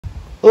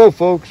Hello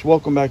folks,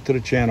 welcome back to the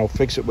channel,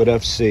 Fix It with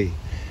FC.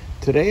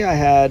 Today I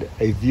had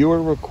a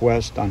viewer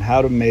request on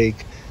how to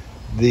make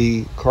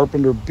the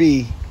Carpenter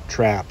Bee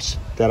traps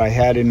that I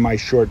had in my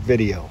short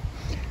video.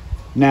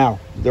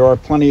 Now, there are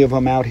plenty of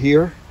them out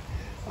here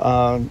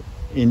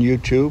in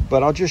YouTube,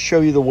 but I'll just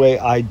show you the way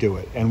I do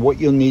it and what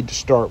you'll need to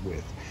start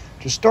with.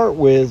 To start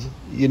with,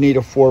 you need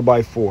a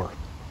 4x4.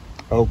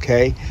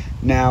 Okay,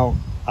 now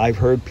I've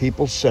heard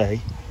people say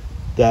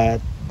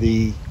that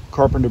the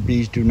Carpenter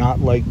Bees do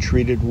not like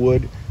treated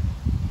wood.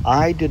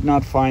 I did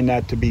not find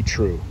that to be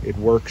true. It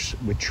works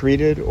with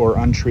treated or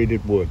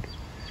untreated wood.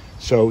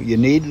 So you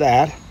need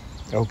that,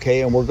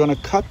 okay, and we're going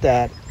to cut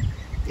that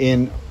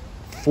in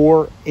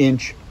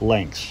 4-inch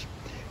lengths.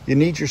 You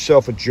need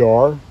yourself a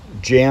jar,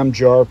 jam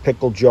jar,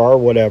 pickle jar,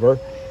 whatever.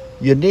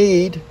 You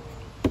need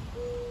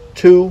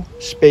 2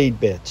 spade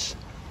bits,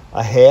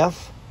 a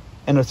 1/2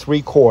 and a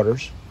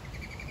 3/4,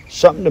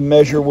 something to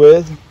measure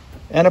with,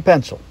 and a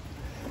pencil.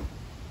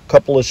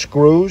 Couple of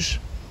screws,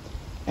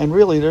 and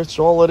really that's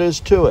all it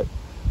is to it.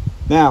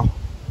 Now,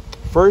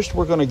 first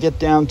we're going to get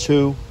down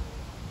to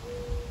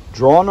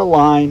drawing a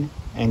line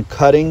and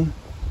cutting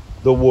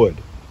the wood,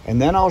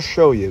 and then I'll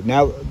show you.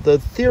 Now, the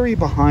theory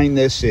behind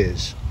this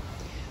is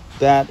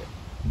that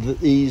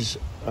these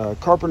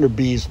Carpenter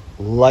Bees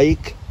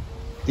like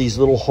these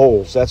little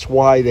holes. That's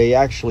why they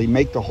actually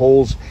make the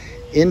holes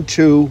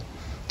into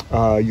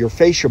your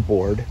fascia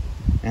board,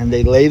 and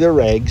they lay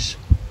their eggs,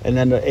 and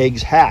then the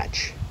eggs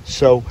hatch.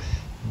 So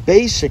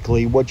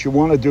basically what you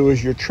want to do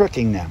is you're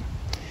tricking them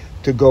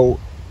to go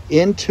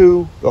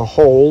into the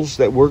holes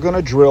that we're going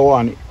to drill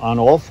on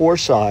all 4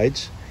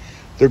 sides.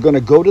 They're going to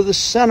go to the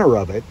center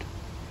of it.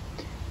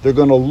 They're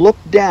going to look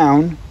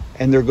down,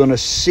 and they're going to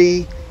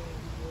see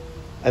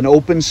an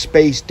open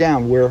space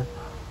down where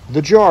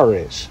the jar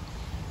is.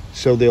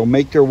 So they'll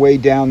make their way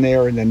down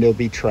there, and then they'll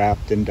be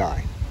trapped and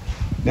die.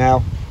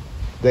 Now,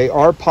 they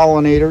are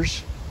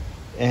pollinators.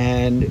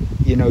 And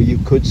you know, you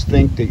could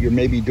think that you're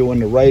maybe doing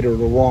the right or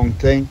the wrong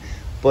thing,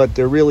 but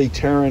they're really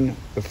tearing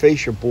the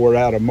fascia board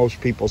out of most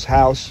people's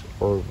house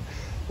or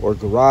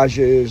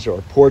garages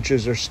or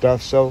porches or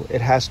stuff, so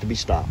it has to be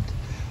stopped.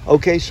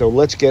 Okay, so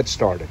let's get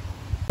started.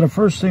 The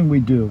first thing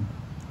we do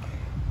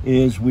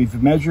is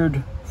we've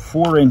measured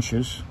 4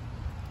 inches,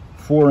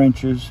 4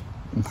 inches,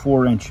 and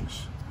 4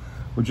 inches.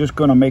 We're just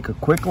going to make a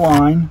quick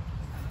line.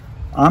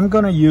 I'm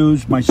going to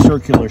use my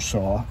circular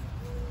saw.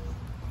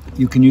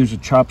 You can use a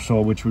chop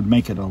saw, which would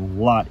make it a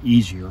lot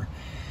easier.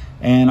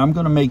 And I'm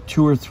going to make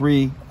 2 or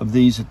 3 of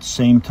these at the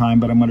same time,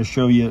 but I'm going to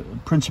show you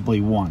principally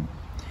one.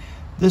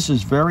 This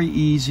is very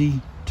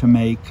easy to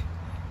make,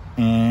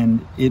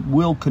 and it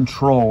will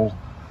control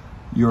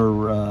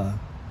your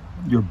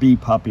bee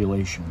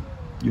population,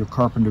 your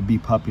Carpenter Bee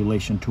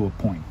population to a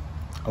point.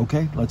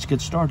 Okay, let's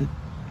get started.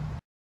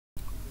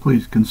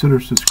 Please consider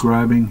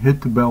subscribing,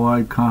 hit the bell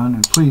icon,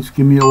 and please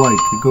give me a like.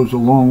 It goes a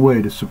long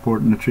way to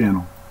supporting the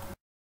channel.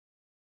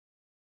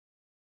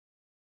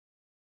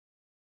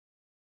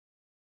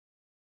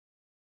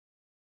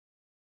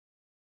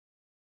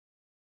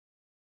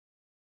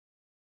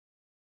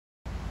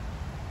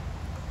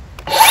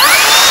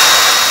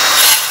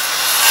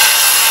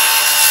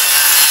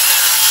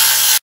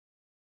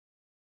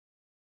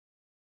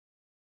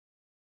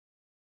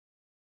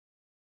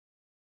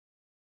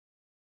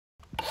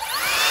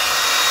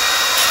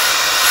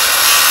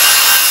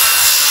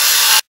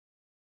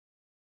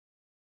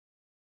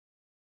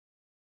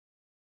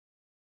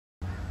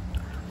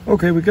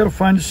 Okay, we got to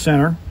find the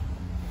center,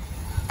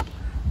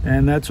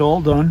 and that's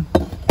all done.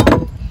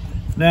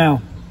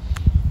 Now,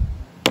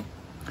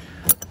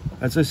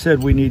 as I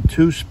said, we need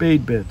 2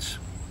 spade bits.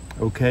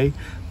 Okay,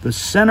 the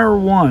center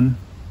one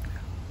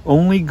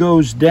only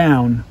goes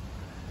down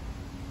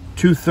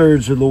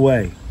 2/3 of the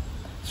way,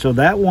 so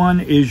that one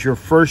is your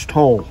first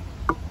hole,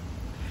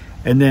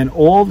 and then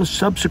all the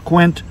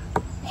subsequent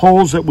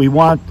holes that we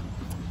want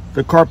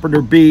the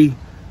Carpenter Bee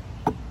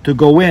to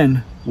go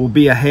in will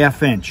be a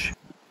 1/2 inch.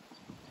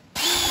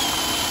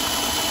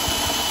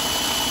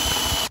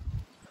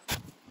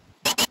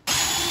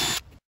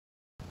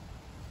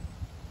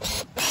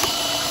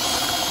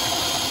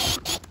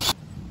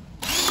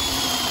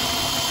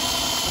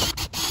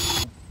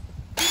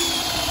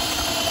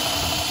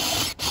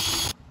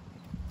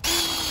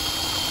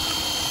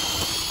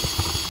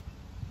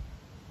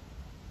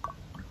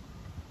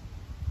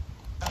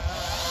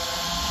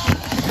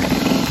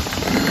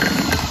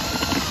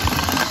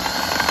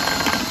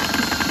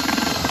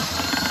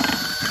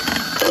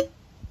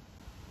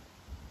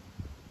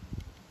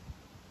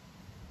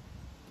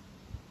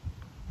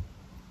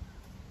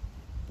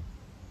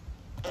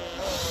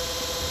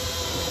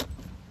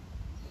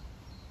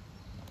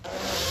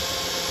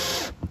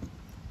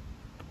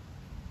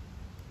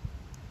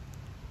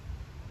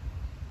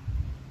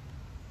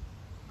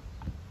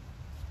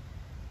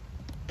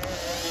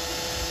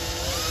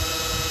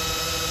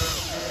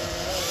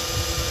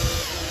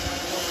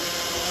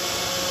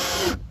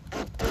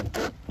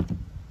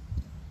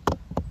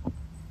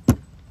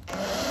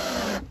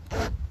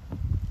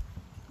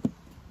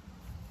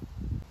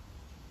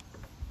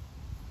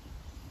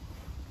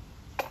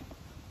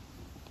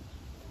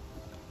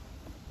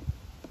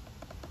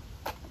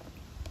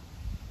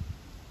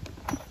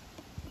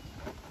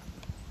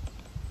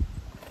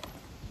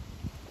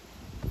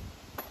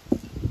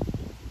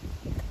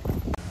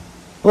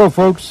 Hello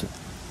folks,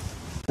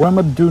 what I'm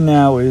going to do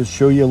now is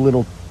show you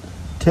little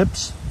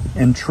tips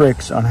and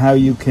tricks on how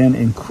you can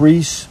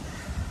increase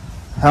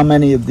how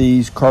many of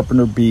these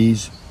carpenter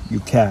bees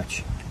you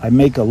catch. I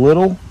make a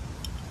little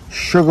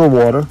sugar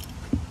water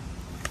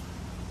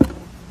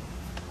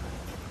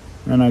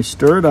and I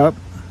stir it up.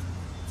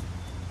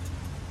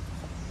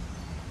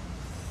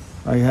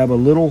 I have a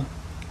little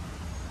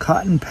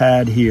cotton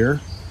pad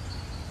here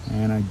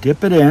and I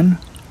dip it in.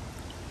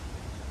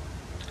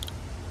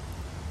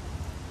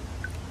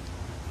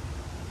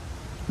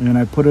 And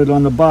I put it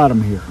on the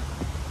bottom here.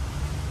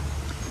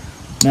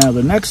 Now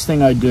the next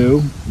thing I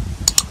do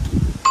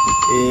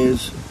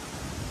is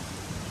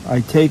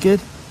I take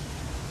it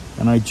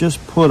and I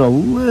just put a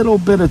little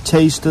bit of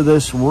taste of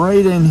this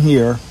right in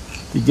here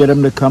to get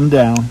them to come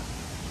down,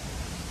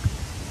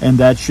 and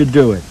that should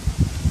do it.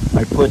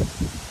 I put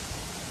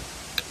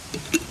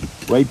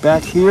right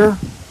back here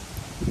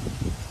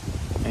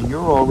and you're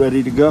all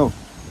ready to go.